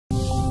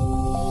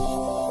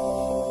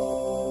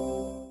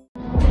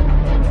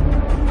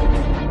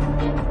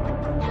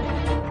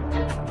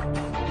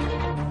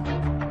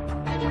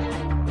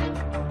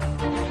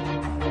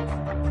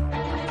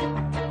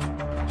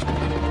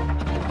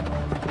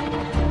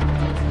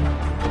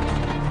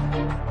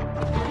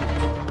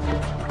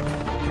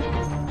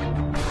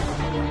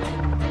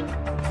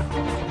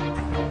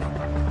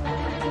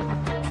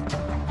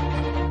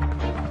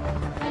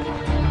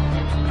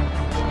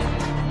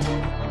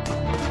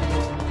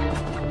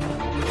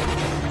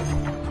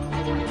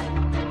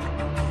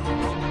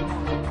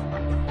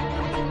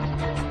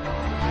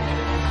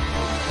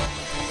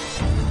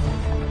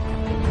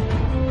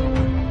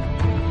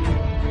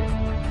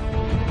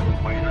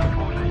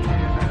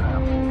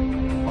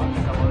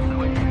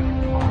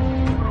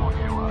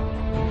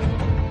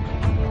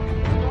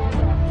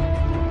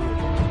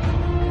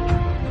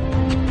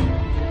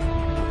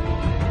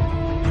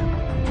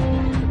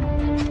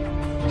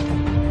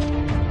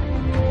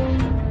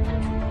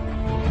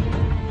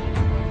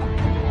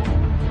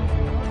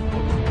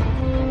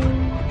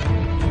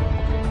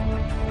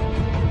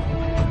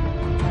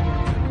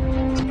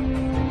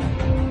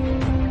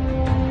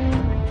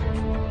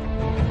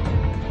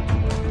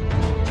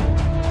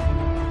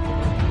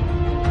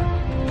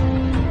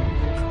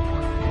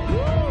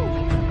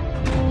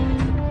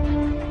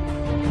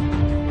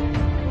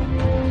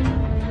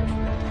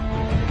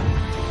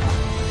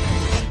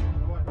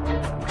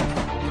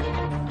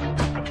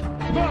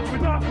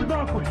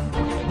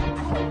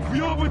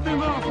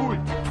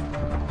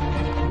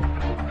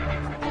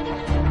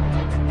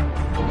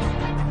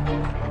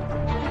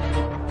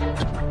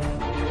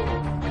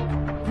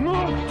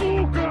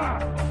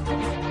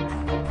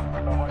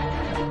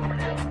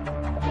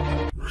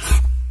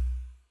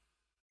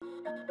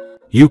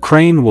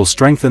Ukraine will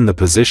strengthen the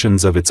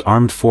positions of its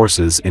armed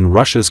forces in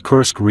Russia's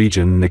Kursk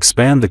region and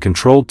expand the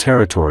controlled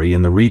territory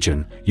in the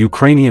region,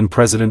 Ukrainian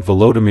President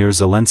Volodymyr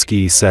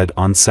Zelensky said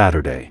on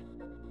Saturday.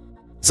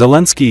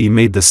 Zelensky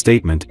made the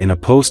statement in a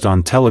post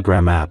on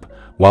Telegram app,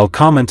 while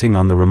commenting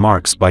on the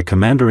remarks by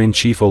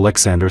Commander-in-Chief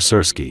Oleksandr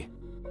Syrsky.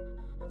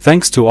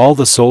 Thanks to all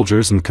the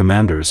soldiers and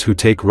commanders who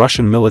take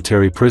Russian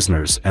military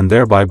prisoners and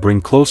thereby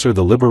bring closer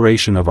the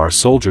liberation of our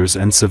soldiers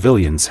and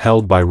civilians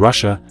held by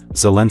Russia,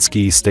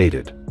 Zelensky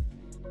stated.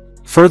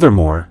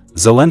 Furthermore,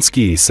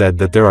 Zelensky said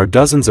that there are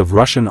dozens of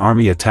Russian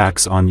army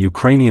attacks on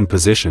Ukrainian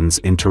positions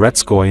in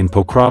Terezhskoy and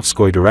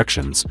Pokrovskoy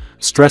directions,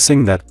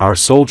 stressing that our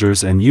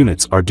soldiers and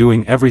units are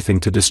doing everything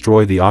to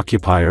destroy the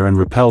occupier and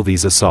repel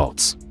these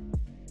assaults.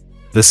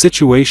 The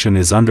situation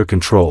is under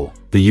control,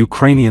 the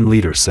Ukrainian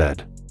leader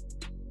said.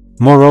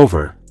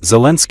 Moreover,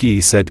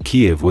 Zelensky said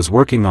Kiev was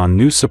working on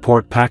new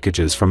support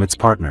packages from its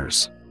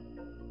partners.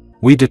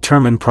 We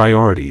determine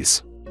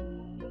priorities.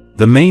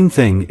 The main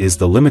thing is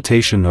the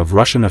limitation of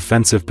Russian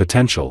offensive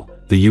potential,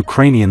 the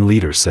Ukrainian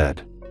leader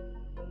said.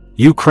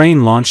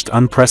 Ukraine launched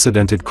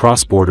unprecedented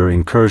cross-border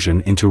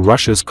incursion into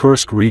Russia's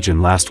Kursk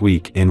region last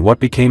week in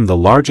what became the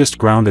largest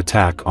ground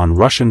attack on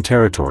Russian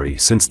territory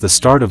since the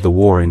start of the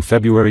war in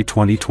February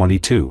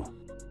 2022.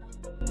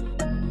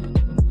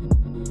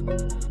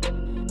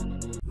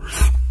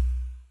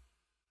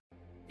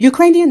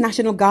 Ukrainian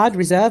National Guard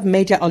Reserve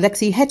Major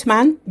Oleksiy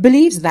Hetman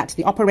believes that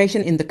the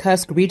operation in the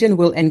Kursk region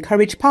will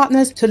encourage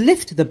partners to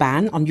lift the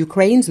ban on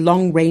Ukraine's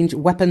long-range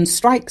weapons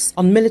strikes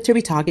on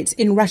military targets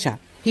in Russia.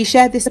 He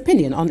shared this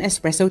opinion on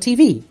Espresso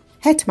TV.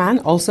 Hetman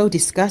also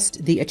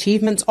discussed the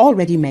achievements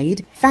already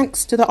made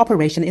thanks to the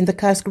operation in the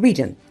Kursk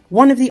region.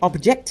 One of the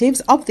objectives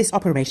of this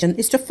operation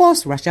is to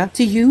force Russia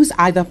to use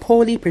either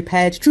poorly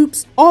prepared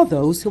troops or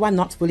those who are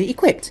not fully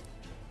equipped.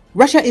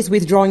 Russia is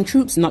withdrawing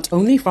troops not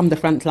only from the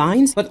front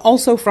lines, but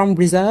also from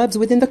reserves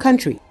within the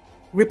country.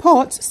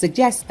 Reports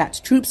suggest that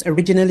troops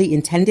originally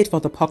intended for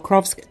the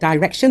Pokrovsk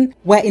direction,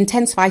 where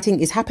intense fighting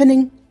is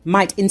happening,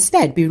 might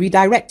instead be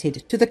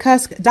redirected to the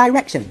Kursk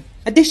direction.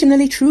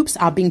 Additionally, troops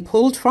are being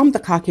pulled from the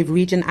Kharkiv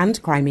region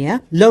and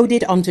Crimea,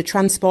 loaded onto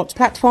transport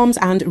platforms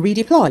and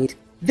redeployed.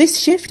 This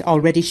shift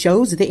already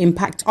shows the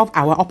impact of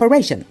our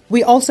operation.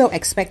 We also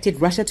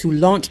expected Russia to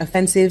launch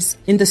offensives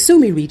in the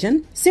Sumy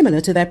region, similar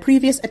to their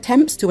previous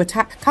attempts to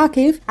attack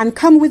Kharkiv and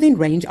come within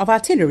range of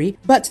artillery,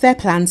 but their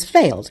plans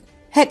failed,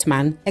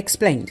 Hetman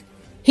explained.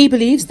 He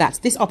believes that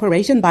this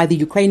operation by the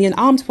Ukrainian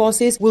armed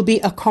forces will be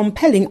a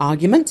compelling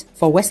argument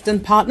for Western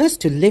partners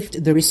to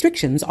lift the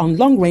restrictions on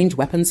long-range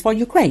weapons for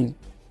Ukraine.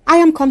 I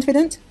am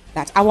confident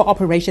that our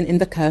operation in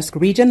the Kursk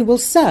region will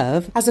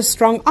serve as a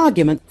strong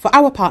argument for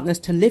our partners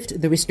to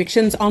lift the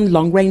restrictions on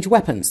long-range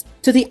weapons.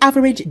 To the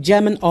average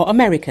German or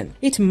American,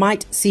 it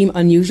might seem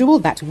unusual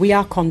that we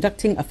are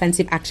conducting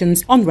offensive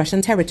actions on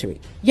Russian territory.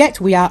 Yet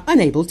we are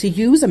unable to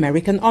use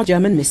American or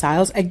German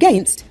missiles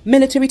against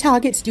military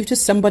targets due to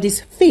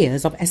somebody's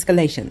fears of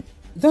escalation.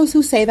 Those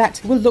who say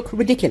that will look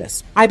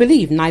ridiculous. I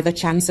believe neither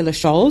Chancellor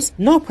Scholz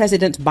nor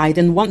President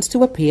Biden wants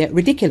to appear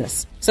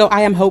ridiculous. So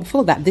I am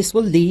hopeful that this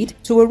will lead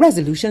to a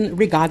resolution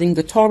regarding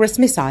the Taurus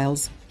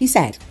missiles, he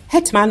said.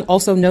 Hetman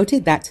also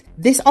noted that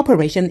this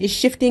operation is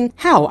shifting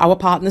how our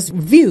partners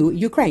view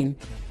Ukraine.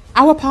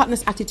 Our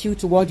partners' attitude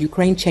toward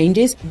Ukraine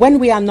changes when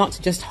we are not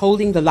just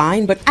holding the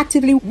line but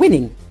actively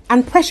winning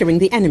and pressuring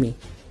the enemy.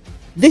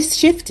 This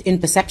shift in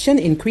perception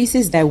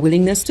increases their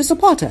willingness to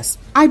support us.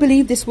 I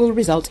believe this will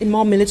result in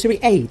more military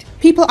aid.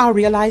 People are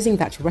realizing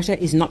that Russia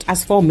is not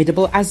as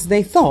formidable as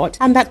they thought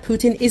and that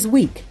Putin is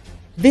weak.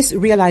 This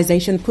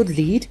realization could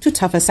lead to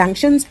tougher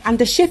sanctions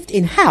and a shift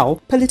in how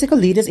political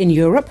leaders in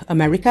Europe,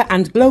 America,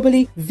 and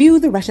globally view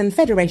the Russian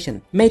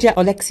Federation, Major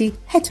Oleksiy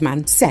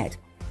Hetman said.